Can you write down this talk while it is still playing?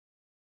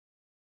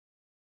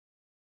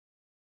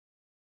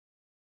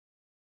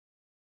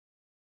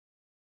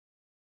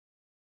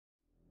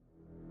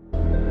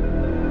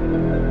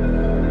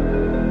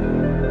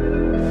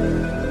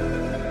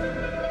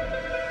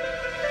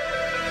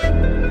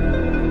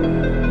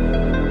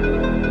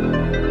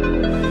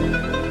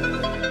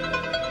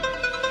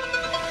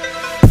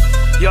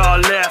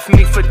left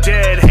me for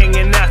dead,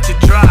 hanging out to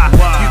dry.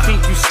 You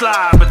think you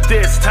slide, but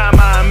this time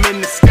I'm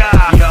in the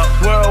sky.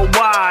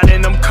 Worldwide,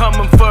 and I'm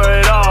coming for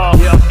it all.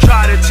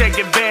 Try to take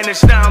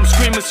advantage, now I'm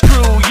screaming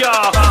screw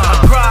y'all.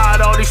 I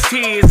cried all these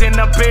tears and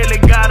I barely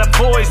got a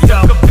voice.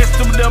 Took a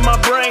pistol to my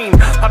brain,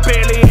 I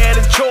barely had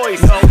a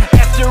choice.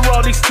 After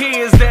all these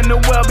tears, then the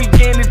well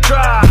began to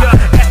dry.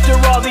 After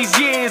all these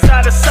years,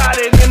 I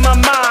decided in my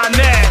mind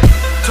that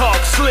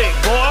talk slick,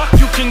 boy,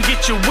 you can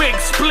get your wig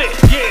split.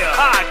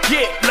 I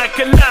get like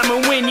a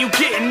lineman when you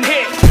getting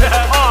hit.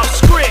 Off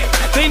script,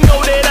 they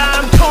know that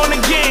I'm torn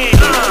again.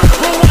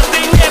 But what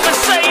they never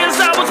say is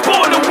I was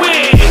born to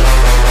win.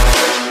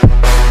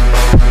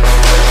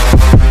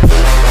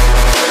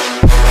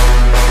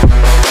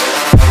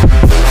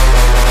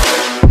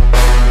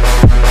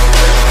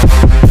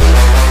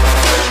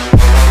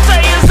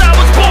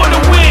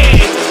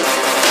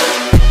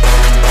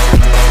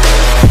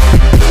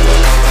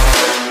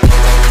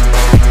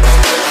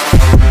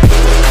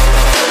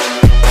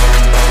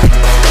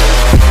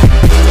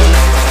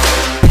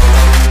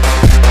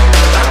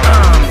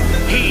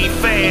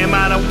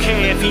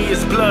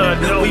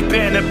 We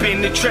been up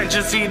in the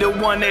trenches, he the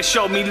one that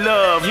showed me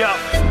love.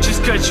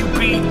 Just cause you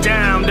beat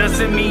down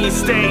doesn't mean you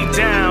stay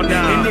down.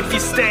 And if you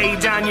stay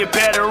down, you're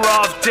better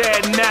off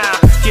dead now.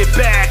 Get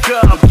back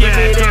up, give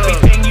it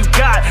everything you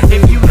got.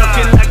 If you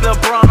looking like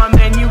LeBron,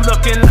 then you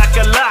looking like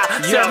a lot.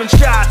 7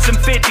 shots and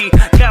 50,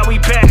 now we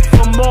back